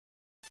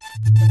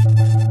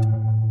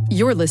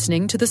You're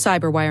listening to the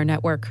Cyberwire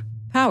Network,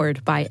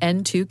 powered by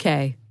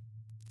N2K.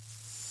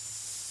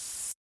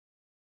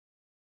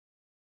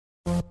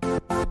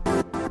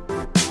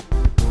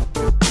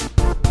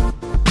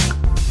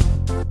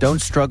 Don't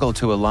struggle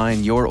to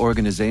align your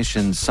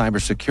organization's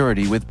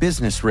cybersecurity with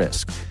business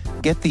risk.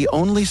 Get the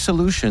only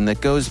solution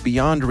that goes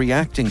beyond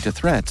reacting to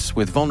threats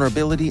with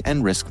vulnerability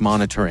and risk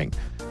monitoring.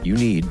 You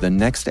need the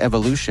next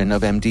evolution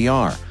of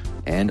MDR,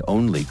 and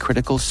only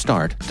Critical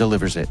Start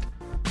delivers it.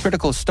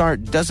 Critical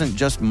Start doesn't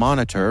just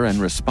monitor and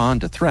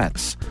respond to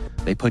threats.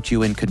 They put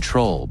you in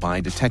control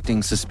by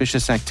detecting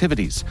suspicious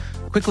activities,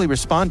 quickly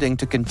responding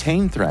to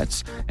contain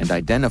threats, and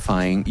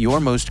identifying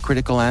your most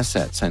critical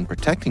assets and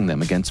protecting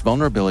them against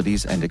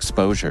vulnerabilities and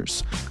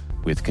exposures.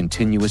 With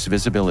continuous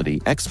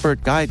visibility,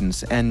 expert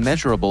guidance, and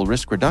measurable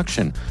risk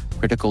reduction,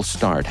 Critical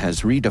Start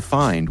has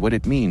redefined what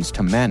it means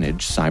to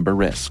manage cyber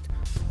risk.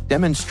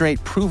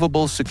 Demonstrate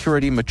provable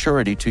security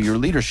maturity to your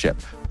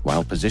leadership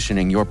while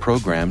positioning your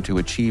program to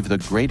achieve the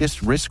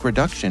greatest risk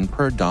reduction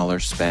per dollar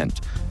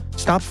spent.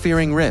 Stop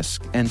fearing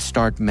risk and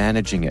start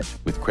managing it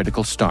with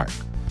Critical Start.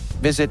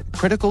 Visit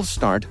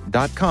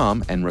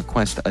criticalstart.com and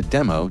request a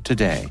demo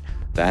today.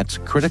 That's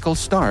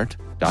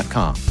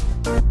criticalstart.com.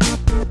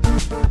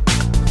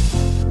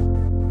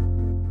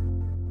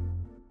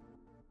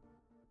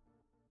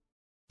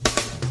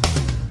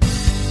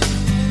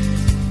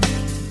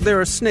 There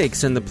are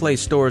snakes in the Play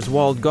Store's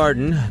walled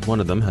garden.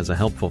 One of them has a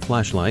helpful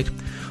flashlight.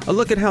 A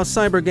look at how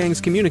cyber gangs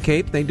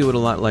communicate. They do it a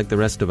lot like the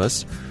rest of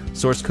us.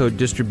 Source code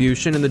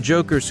distribution and the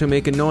jokers who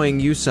make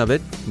annoying use of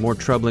it. More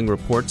troubling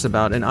reports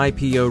about an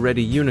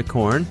IPO-ready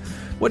unicorn.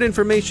 What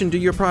information do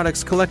your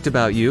products collect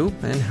about you?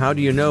 And how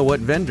do you know what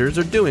vendors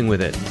are doing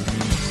with it?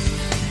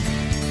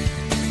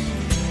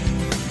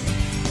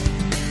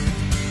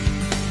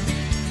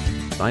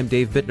 I'm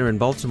Dave Bittner in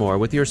Baltimore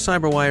with your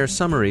CyberWire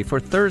summary for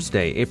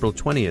Thursday, April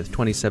 20th,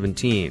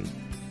 2017.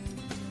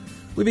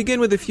 We begin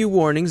with a few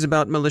warnings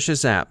about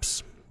malicious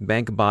apps.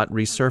 BankBot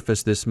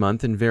resurfaced this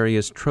month in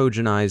various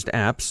Trojanized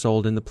apps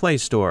sold in the Play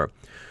Store.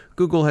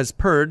 Google has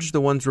purged the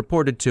ones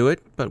reported to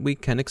it, but we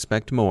can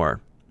expect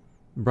more.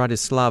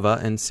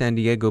 Bratislava and San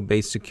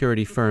Diego-based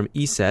security firm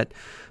ESET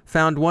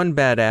found one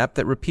bad app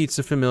that repeats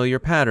a familiar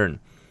pattern.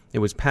 It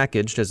was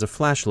packaged as a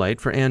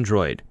flashlight for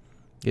Android.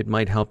 It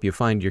might help you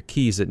find your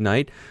keys at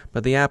night,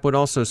 but the app would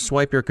also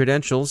swipe your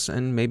credentials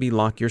and maybe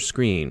lock your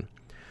screen.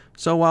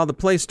 So while the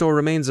Play Store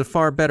remains a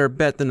far better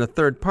bet than a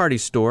third-party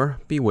store,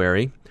 be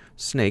wary.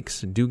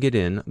 Snakes do get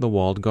in the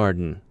walled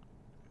garden.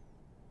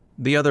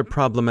 The other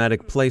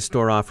problematic Play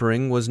Store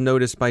offering was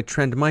noticed by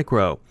Trend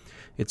Micro.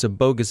 It's a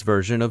bogus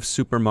version of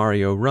Super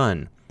Mario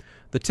Run.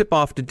 The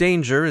tip-off to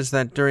danger is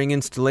that during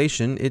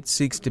installation, it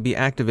seeks to be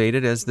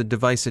activated as the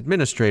device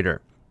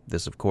administrator.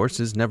 This, of course,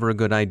 is never a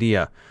good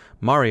idea.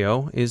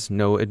 Mario is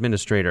no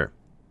administrator.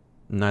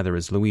 Neither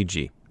is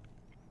Luigi.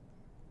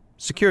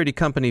 Security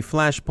company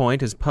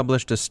Flashpoint has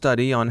published a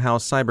study on how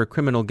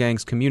cybercriminal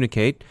gangs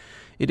communicate.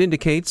 It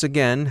indicates,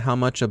 again, how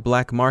much a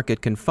black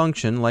market can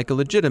function like a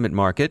legitimate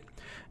market,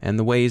 and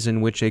the ways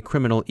in which a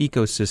criminal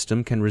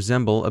ecosystem can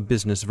resemble a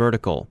business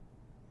vertical.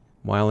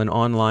 While an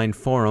online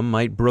forum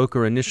might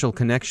broker initial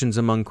connections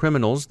among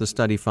criminals, the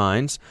study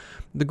finds,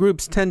 the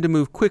groups tend to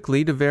move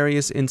quickly to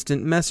various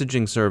instant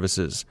messaging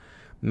services.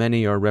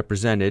 Many are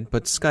represented,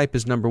 but Skype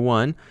is number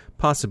one,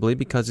 possibly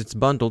because it's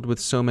bundled with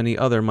so many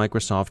other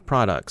Microsoft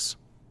products.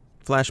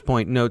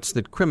 Flashpoint notes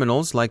that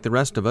criminals, like the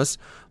rest of us,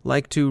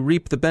 like to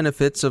reap the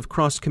benefits of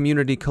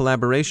cross-community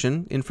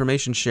collaboration,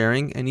 information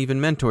sharing, and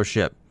even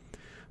mentorship.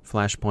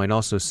 Flashpoint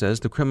also says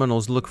the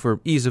criminals look for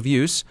ease of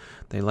use,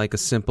 they like a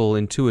simple,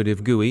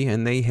 intuitive GUI,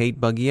 and they hate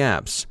buggy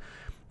apps.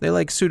 They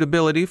like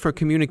suitability for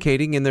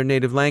communicating in their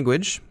native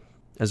language,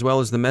 as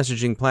well as the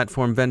messaging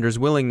platform vendors'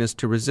 willingness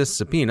to resist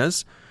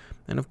subpoenas,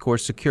 and of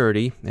course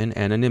security and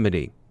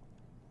anonymity.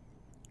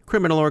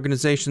 Criminal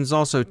organizations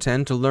also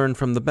tend to learn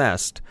from the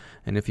best,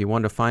 and if you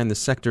want to find the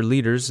sector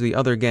leaders the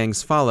other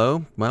gangs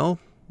follow, well,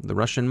 the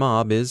Russian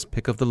mob is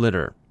pick of the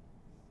litter.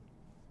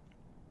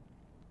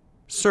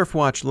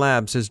 Surfwatch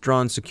Labs has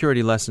drawn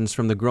security lessons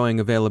from the growing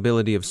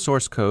availability of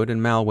source code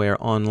and malware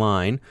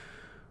online.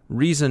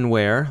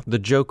 Reasonware, the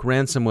joke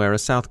ransomware a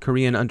South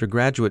Korean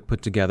undergraduate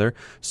put together,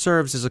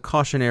 serves as a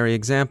cautionary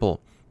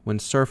example. When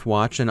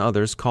Surfwatch and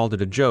others called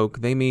it a joke,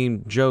 they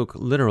mean joke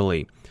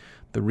literally.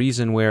 The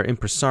Reasonware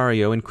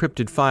impresario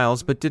encrypted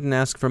files but didn't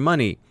ask for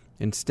money.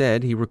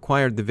 Instead, he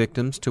required the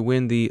victims to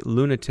win the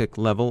lunatic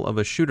level of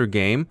a shooter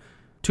game,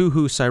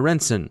 Tuhu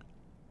Sirensen.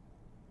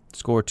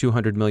 Score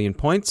 200 million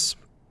points,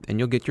 and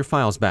you'll get your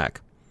files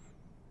back.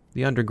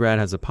 The undergrad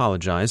has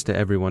apologized to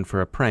everyone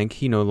for a prank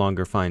he no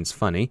longer finds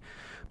funny,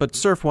 but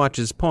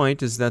Surfwatch's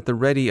point is that the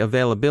ready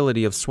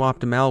availability of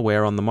swapped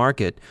malware on the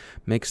market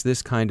makes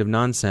this kind of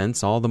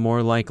nonsense all the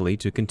more likely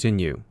to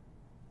continue.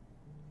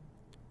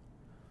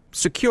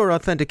 Secure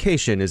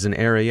authentication is an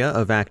area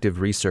of active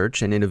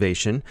research and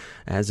innovation,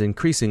 as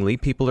increasingly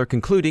people are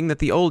concluding that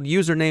the old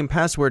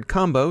username-password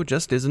combo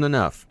just isn't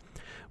enough.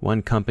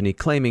 One company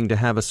claiming to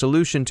have a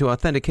solution to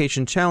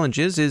authentication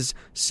challenges is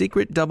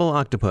Secret Double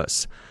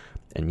Octopus.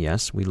 And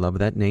yes, we love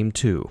that name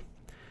too.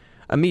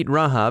 Amit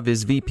Rahav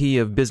is VP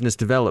of Business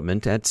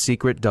Development at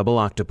Secret Double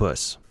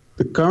Octopus.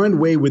 The current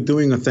way we're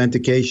doing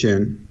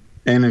authentication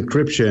and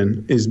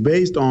encryption is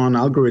based on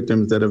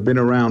algorithms that have been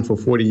around for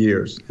 40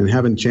 years and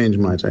haven't changed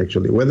much,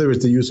 actually. Whether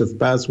it's the use of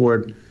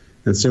password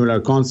and similar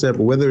concept,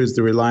 or whether it's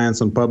the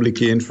reliance on public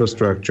key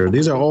infrastructure.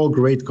 These are all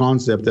great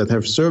concepts that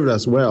have served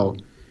us well,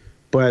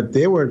 but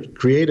they were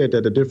created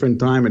at a different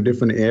time, a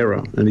different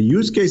era. And the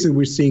use cases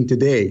we're seeing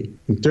today,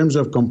 in terms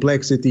of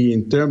complexity,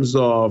 in terms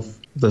of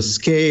the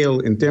scale,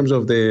 in terms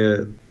of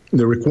the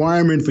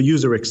requirement for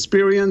user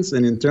experience,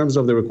 and in terms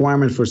of the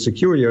requirement for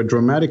security are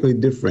dramatically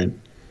different.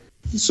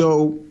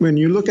 So when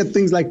you look at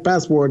things like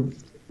password,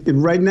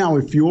 right now,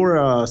 if you're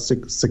a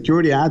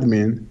security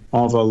admin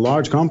of a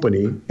large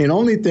company, it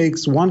only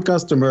takes one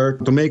customer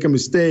to make a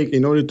mistake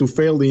in order to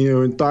fail the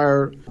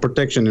entire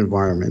protection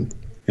environment.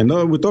 And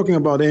now we're talking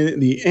about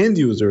the end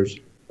users.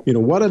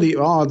 What are the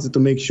odds to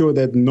make sure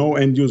that no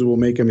end user will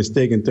make a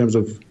mistake in terms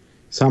of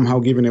somehow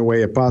giving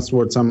away a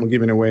password, somehow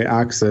giving away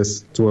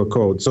access to a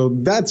code? So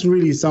that's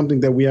really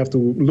something that we have to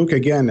look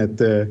again at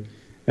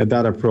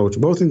that approach,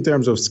 both in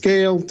terms of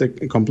scale, the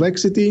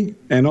complexity,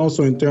 and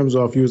also in terms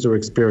of user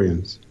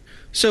experience.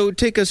 So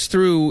take us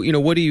through,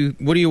 what do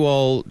you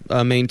all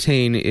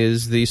maintain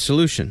is the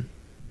solution?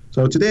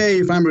 So today,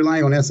 if I'm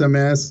relying on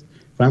SMS,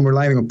 if I'm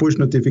relying on push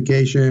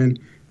notification,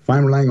 if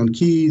I'm relying on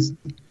keys,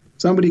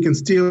 somebody can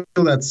steal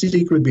that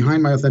secret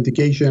behind my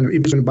authentication.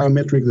 If it's in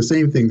biometric, the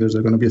same thing, there's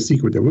going to be a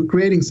secret there. We're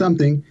creating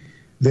something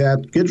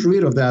that gets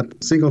rid of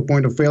that single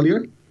point of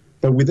failure,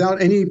 but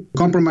without any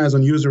compromise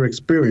on user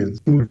experience.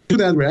 We do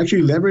that, we're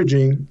actually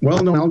leveraging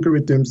well-known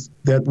algorithms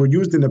that were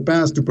used in the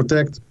past to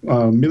protect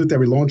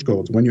military launch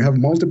codes when you have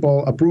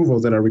multiple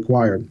approvals that are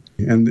required.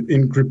 And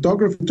in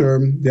cryptography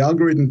term, the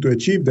algorithm to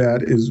achieve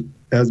that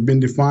has been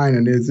defined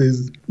and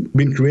is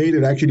been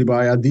created actually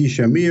by Adi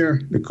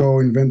Shamir, the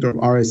co-inventor of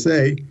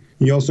RSA.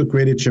 He also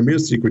created Shamir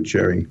secret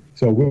sharing.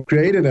 So we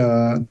created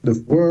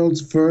the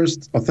world's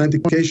first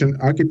authentication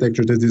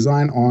architecture that's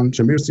designed on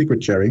Shamir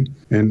secret sharing.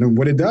 And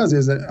what it does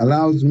is it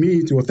allows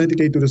me to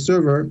authenticate to the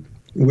server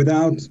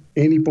without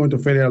any point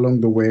of failure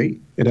along the way.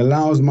 It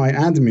allows my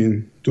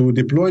admin to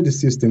deploy the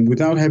system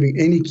without having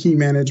any key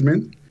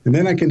management. And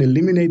then I can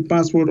eliminate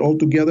password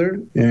altogether,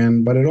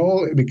 but it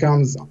all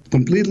becomes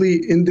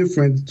completely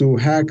indifferent to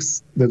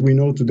hacks that we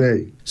know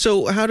today.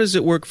 So how does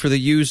it work for the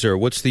user?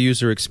 What's the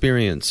user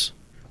experience?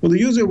 Well, the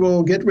user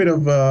will get rid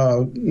of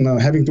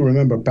having to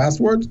remember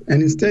passwords,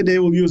 and instead they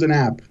will use an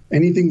app.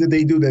 Anything that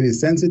they do that is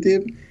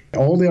sensitive,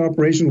 all their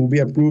operation will be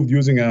approved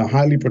using a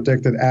highly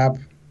protected app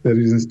that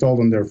is installed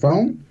on their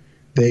phone.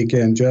 They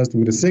can just,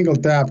 with a single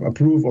tap,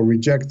 approve or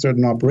reject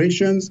certain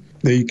operations.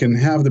 They can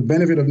have the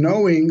benefit of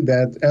knowing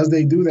that as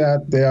they do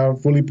that, they are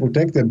fully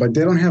protected, but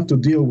they don't have to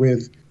deal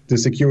with the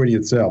security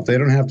itself. They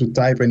don't have to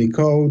type any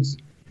codes.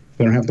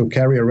 They don't have to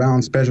carry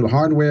around special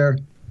hardware.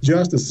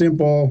 Just a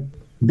simple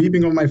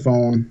beeping on my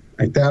phone,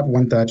 I tap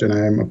one touch, and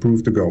I am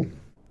approved to go.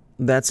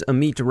 That's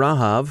Amit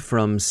Rahav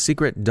from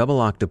Secret Double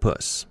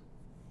Octopus.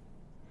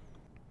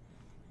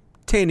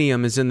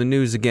 Tanium is in the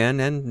news again,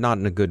 and not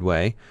in a good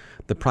way.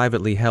 The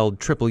privately held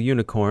triple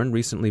unicorn,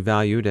 recently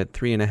valued at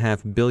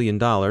 $3.5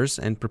 billion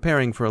and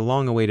preparing for a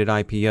long-awaited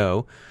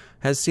IPO,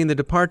 has seen the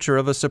departure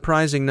of a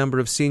surprising number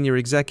of senior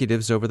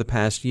executives over the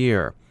past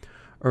year.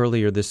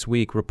 Earlier this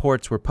week,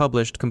 reports were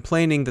published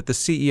complaining that the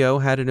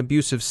CEO had an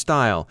abusive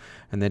style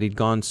and that he'd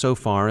gone so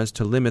far as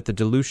to limit the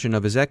dilution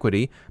of his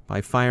equity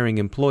by firing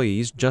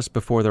employees just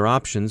before their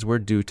options were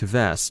due to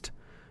vest.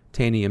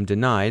 Tanium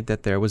denied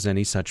that there was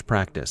any such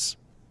practice.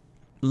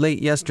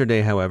 Late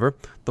yesterday, however,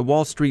 the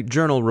Wall Street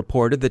Journal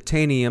reported that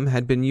Tanium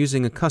had been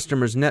using a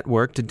customer's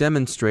network to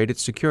demonstrate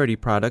its security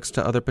products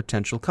to other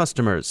potential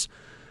customers.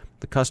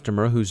 The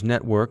customer whose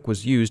network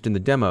was used in the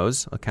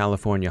demos, a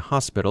California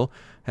hospital,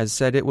 has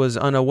said it was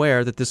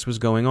unaware that this was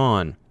going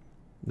on.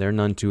 They're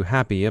none too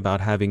happy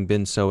about having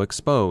been so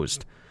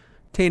exposed.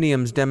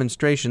 Tanium's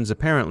demonstrations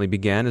apparently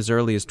began as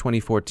early as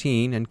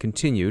 2014 and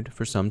continued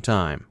for some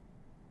time.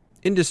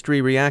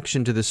 Industry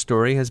reaction to this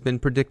story has been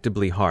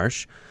predictably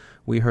harsh.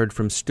 We heard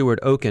from Stuart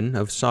Oken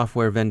of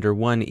software vendor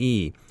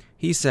 1E.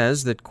 He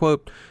says that,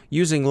 quote,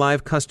 using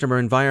live customer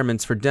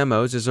environments for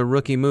demos is a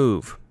rookie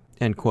move,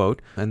 end quote,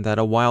 and that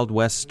a Wild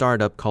West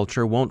startup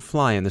culture won't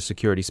fly in the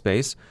security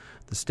space.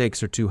 The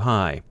stakes are too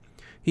high.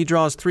 He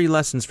draws 3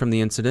 lessons from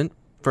the incident.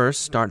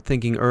 First, start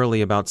thinking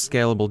early about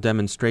scalable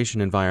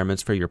demonstration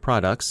environments for your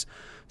products.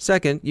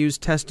 Second, use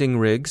testing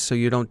rigs so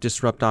you don't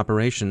disrupt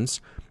operations.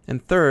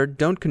 And third,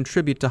 don't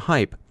contribute to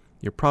hype.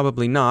 You're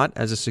probably not,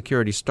 as a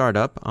security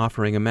startup,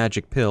 offering a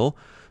magic pill,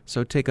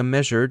 so take a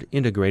measured,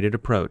 integrated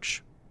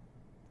approach.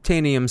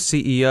 Tanium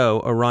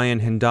CEO Orion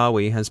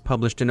Hindawi has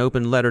published an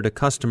open letter to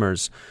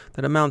customers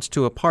that amounts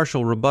to a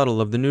partial rebuttal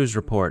of the news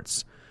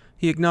reports.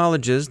 He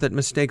acknowledges that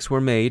mistakes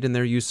were made in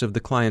their use of the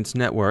client's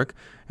network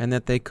and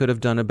that they could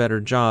have done a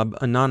better job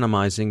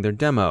anonymizing their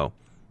demo.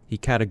 He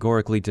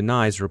categorically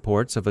denies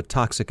reports of a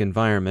toxic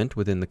environment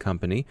within the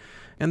company,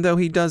 and though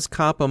he does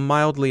cop a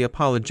mildly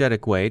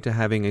apologetic way to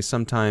having a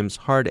sometimes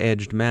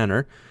hard-edged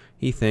manner,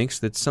 He thinks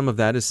that some of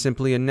that is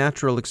simply a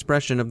natural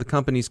expression of the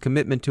company's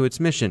commitment to its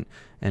mission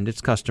and its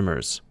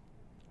customers.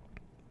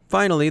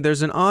 Finally,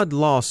 there's an odd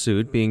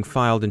lawsuit being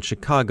filed in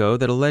Chicago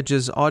that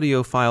alleges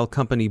audiophile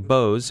company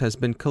Bose has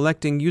been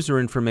collecting user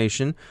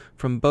information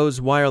from Bose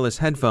wireless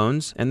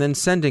headphones and then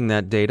sending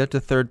that data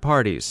to third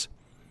parties.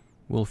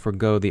 We'll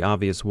forgo the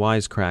obvious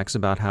wisecracks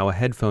about how a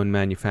headphone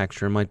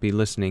manufacturer might be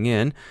listening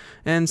in,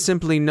 and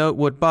simply note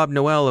what Bob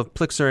Noel of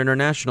Plixer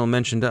International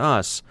mentioned to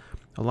us.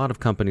 A lot of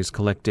companies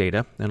collect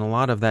data, and a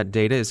lot of that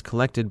data is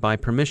collected by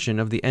permission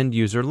of the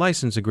end-user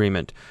license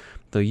agreement,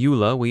 the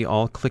EULA we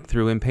all click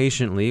through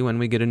impatiently when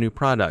we get a new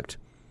product.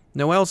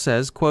 Noel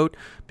says, quote,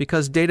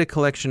 because data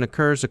collection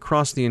occurs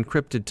across the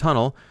encrypted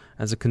tunnel,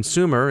 as a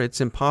consumer, it's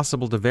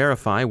impossible to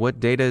verify what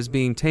data is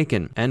being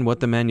taken and what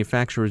the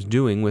manufacturer is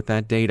doing with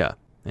that data,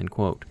 end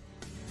quote.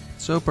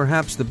 So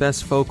perhaps the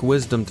best folk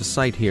wisdom to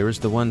cite here is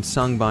the one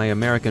sung by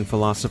American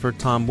philosopher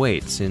Tom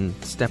Waits in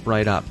Step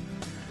Right Up.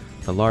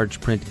 The large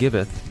print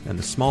giveth, and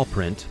the small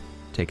print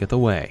taketh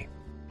away.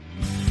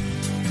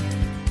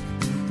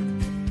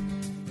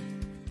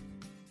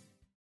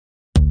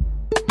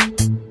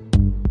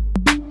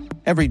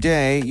 Every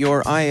day,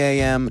 your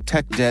IAM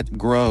tech debt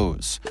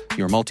grows.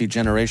 Your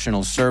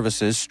multi-generational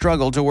services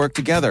struggle to work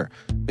together.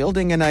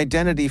 Building an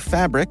identity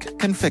fabric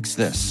can fix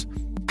this.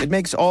 It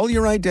makes all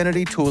your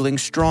identity tooling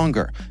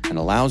stronger and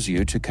allows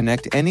you to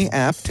connect any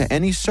app to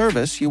any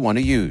service you want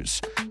to use,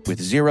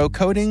 with zero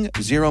coding,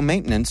 zero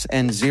maintenance,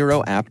 and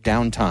zero app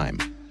downtime.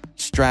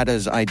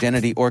 Strata's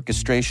identity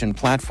orchestration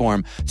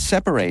platform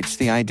separates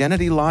the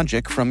identity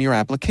logic from your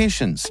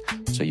applications,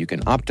 so you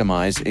can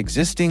optimize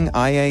existing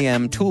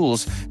IAM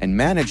tools and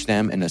manage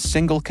them in a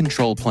single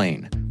control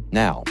plane.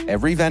 Now,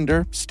 every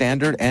vendor,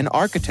 standard, and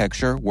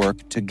architecture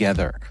work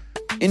together.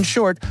 In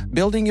short,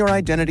 building your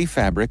identity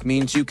fabric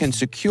means you can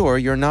secure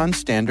your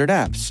non-standard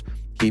apps,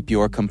 keep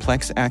your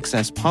complex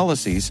access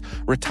policies,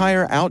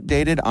 retire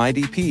outdated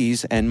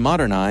IDPs, and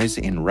modernize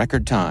in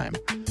record time.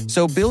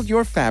 So build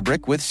your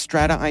fabric with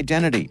Strata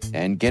Identity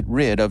and get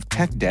rid of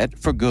tech debt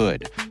for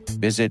good.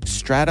 Visit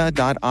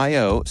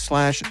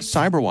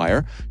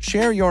strata.io/cyberwire,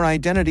 share your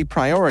identity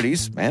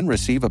priorities, and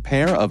receive a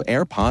pair of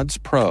AirPods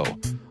Pro.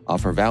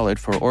 Offer valid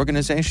for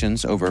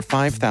organizations over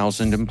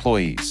 5,000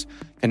 employees.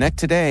 Connect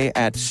today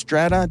at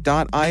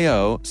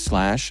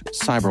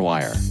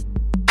strata.io/cyberwire.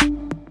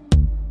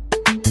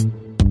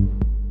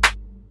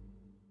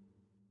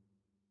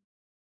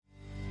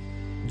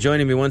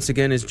 Joining me once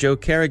again is Joe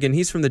Carrigan.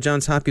 He's from the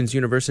Johns Hopkins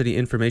University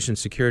Information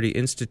Security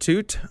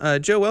Institute.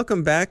 Joe,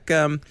 welcome back.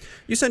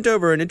 You sent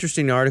over an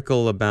interesting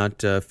article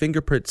about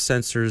fingerprint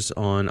sensors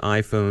on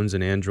iPhones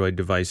and Android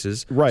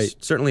devices. Right.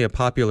 Certainly a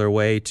popular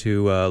way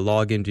to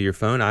log into your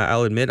phone.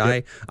 I'll admit,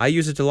 yep. I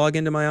use it to log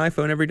into my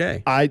iPhone every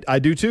day. I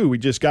do too. We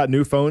just got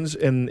new phones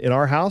in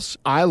our house.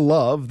 I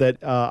love that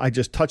I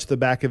just touch the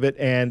back of it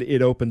and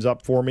it opens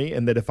up for me,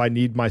 and that if I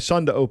need my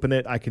son to open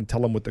it, I can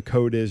tell him what the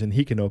code is and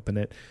he can open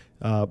it.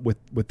 With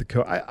the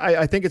code.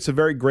 I think it's a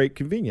very great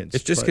convenience.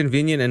 It's just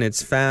convenient and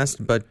it's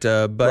fast, but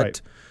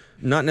right.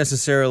 Not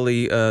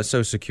necessarily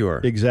so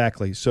secure.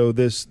 Exactly. So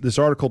this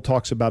article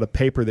talks about a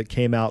paper that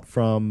came out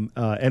from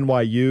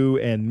NYU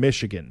and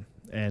Michigan.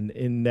 And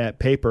in that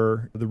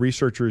paper, the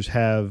researchers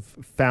have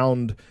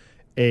found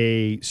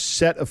a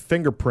set of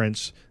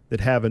fingerprints that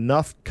have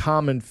enough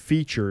common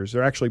features.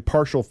 They're actually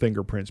partial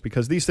fingerprints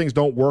because these things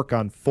don't work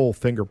on full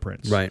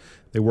fingerprints. Right.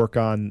 They work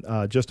on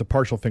just a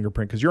partial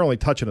fingerprint because you're only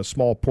touching a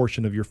small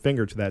portion of your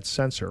finger to that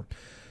sensor.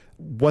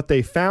 What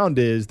they found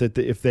is that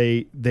if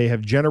they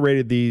have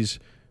generated this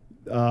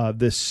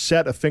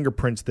set of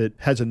fingerprints that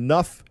has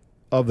enough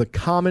of the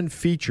common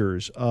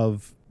features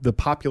of the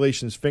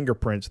population's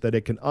fingerprints that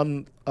it can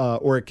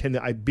it can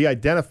be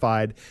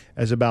identified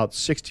as about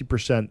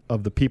 60%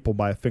 of the people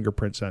by a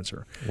fingerprint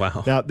sensor.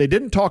 Wow. Now, they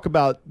didn't talk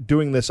about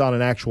doing this on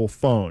an actual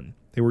phone.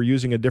 They were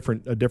using a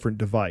different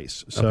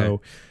device. So,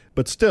 okay.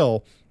 But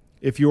still,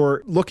 if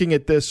you're looking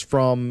at this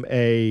from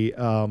a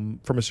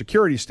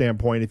security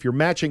standpoint, if you're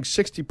matching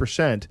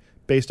 60%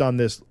 based on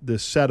this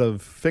set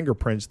of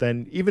fingerprints,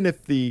 then even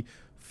if the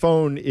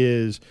phone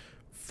is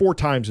 4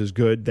 times as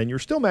good, then you're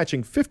still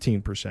matching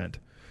 15%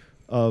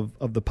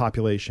 of the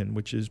population,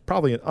 which is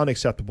probably an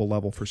unacceptable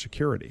level for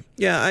security.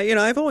 Yeah,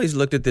 I've always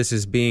looked at this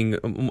as being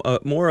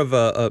more of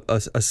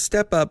a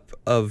step up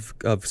of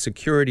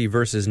security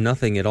versus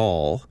nothing at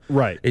all.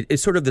 Right.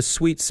 It's sort of the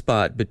sweet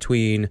spot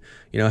between,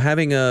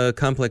 having a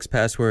complex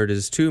password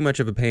is too much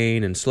of a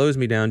pain and slows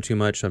me down too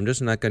much, so I'm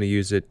just not going to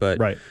use it. But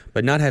right.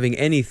 But not having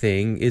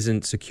anything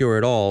isn't secure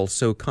at all.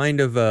 So kind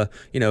of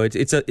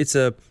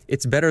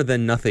it's better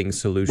than nothing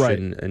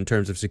solution in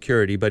terms of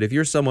security. But if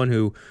you're someone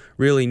who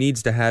really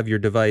needs to have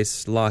your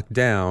device locked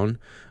down,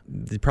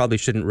 you probably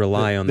shouldn't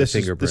rely on the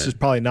fingerprint. This is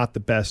probably not the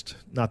best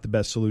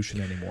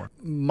solution anymore.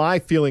 My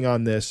feeling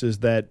on this is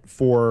that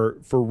for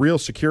real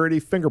security,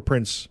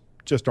 fingerprints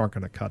just aren't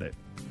going to cut it.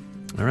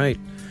 All right.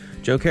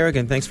 Joe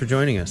Carrigan, thanks for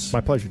joining us.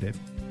 My pleasure, Dave.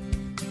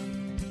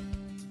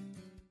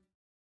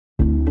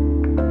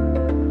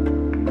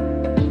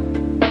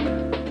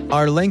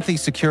 Are lengthy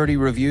security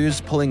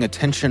reviews pulling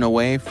attention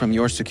away from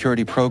your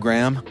security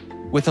program?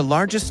 With the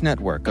largest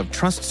network of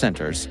trust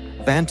centers,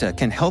 Vanta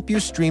can help you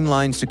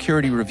streamline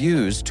security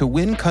reviews to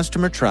win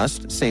customer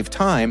trust, save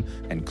time,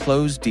 and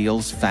close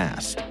deals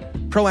fast.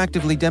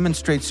 Proactively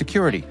demonstrate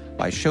security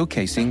by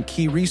showcasing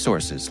key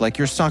resources like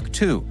your SOC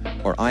 2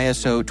 or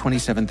ISO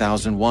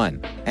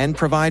 27001 and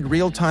provide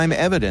real-time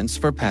evidence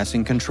for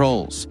passing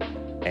controls.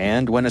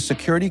 And when a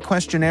security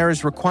questionnaire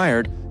is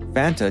required,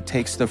 Vanta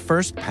takes the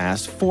first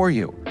pass for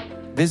you.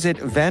 Visit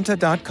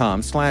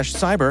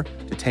vanta.com/cyber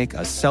to take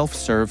a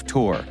self-serve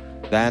tour.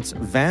 That's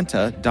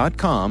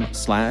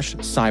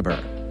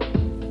vanta.com/cyber.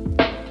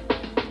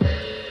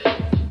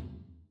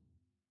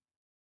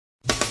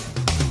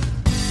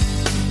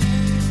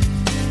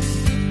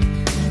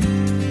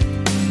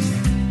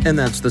 And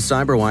that's the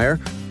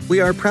Cyberwire. We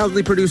are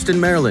proudly produced in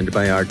Maryland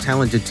by our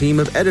talented team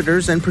of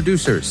editors and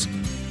producers.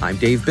 I'm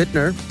Dave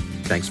Bittner.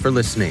 Thanks for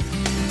listening.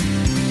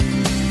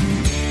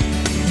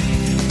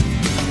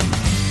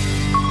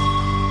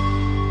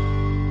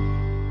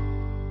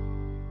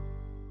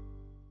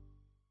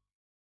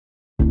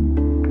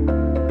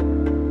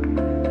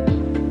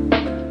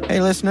 Hey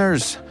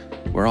listeners,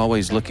 we're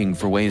always looking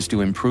for ways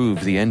to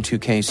improve the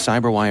N2K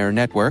Cyberwire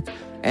network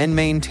and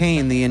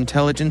maintain the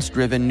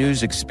intelligence-driven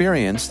news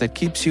experience that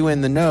keeps you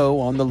in the know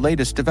on the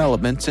latest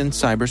developments in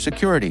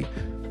cybersecurity.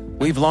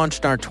 We've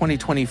launched our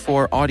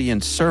 2024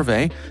 audience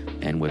survey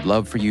and would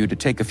love for you to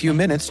take a few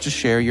minutes to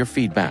share your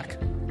feedback.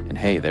 And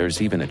hey,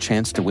 there's even a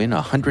chance to win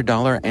a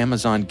 $100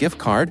 Amazon gift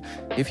card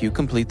if you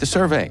complete the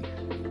survey.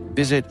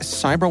 Visit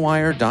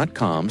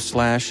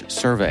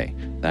cyberwire.com/survey.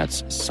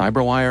 That's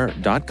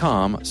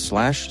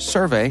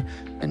cyberwire.com/survey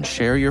and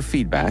share your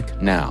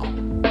feedback now.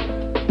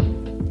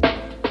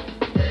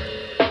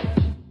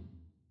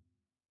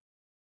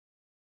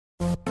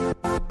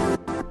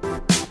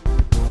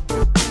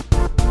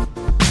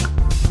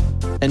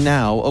 And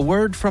now, a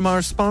word from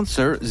our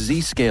sponsor,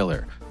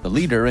 Zscaler, the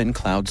leader in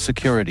cloud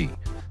security.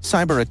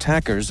 Cyber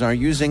attackers are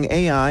using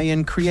AI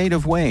in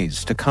creative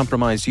ways to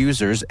compromise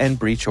users and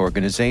breach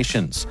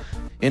organizations.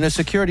 In a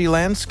security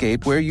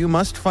landscape where you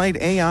must fight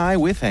AI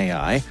with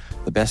AI,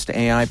 the best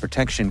AI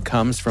protection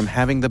comes from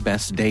having the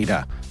best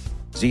data.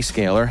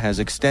 Zscaler has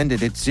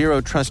extended its Zero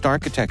Trust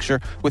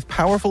architecture with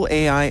powerful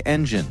AI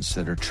engines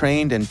that are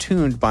trained and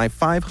tuned by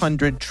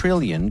 500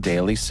 trillion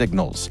daily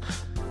signals.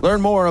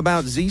 Learn more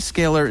about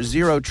Zscaler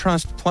Zero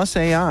Trust Plus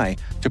AI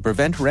to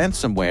prevent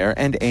ransomware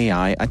and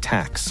AI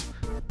attacks.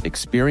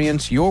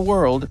 Experience your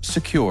world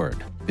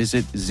secured.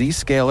 Visit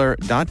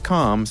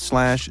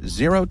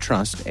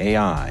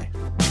zscaler.com/zerotrustai.